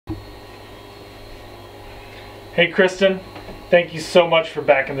Hey Kristen, thank you so much for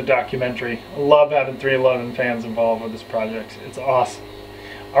backing the documentary. I love having 311 fans involved with this project. It's awesome.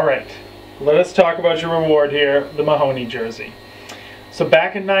 Alright, let us talk about your reward here, the Mahoney jersey. So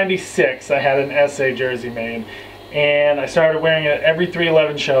back in '96 I had an SA jersey made, and I started wearing it at every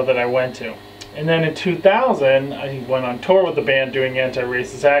 311 show that I went to. And then in 2000 I went on tour with the band doing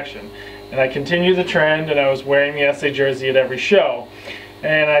Anti-Racist Action. And I continued the trend, and I was wearing the SA jersey at every show.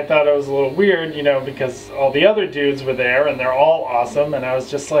 And I thought it was a little weird, you know, because all the other dudes were there and they're all awesome, and I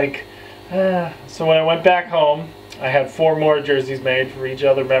was just like, So when I went back home, I had 4 more jerseys made for each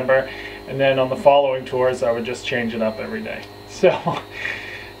other member, and then on the following tours I would just change it up every day. So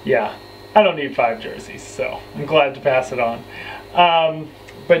yeah, I don't need 5 jerseys, so I'm glad to pass it on.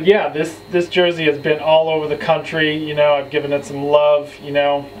 But yeah, this jersey has been all over the country. You know, I've given it some love. You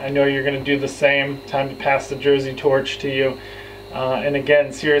know, I know you're going to do the same. Time to pass the jersey torch to you. And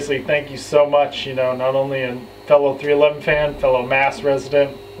again, seriously, thank you so much. You know, not only a fellow 311 fan, fellow Mass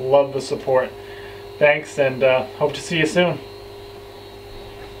resident, love the support. Thanks, and hope to see you soon.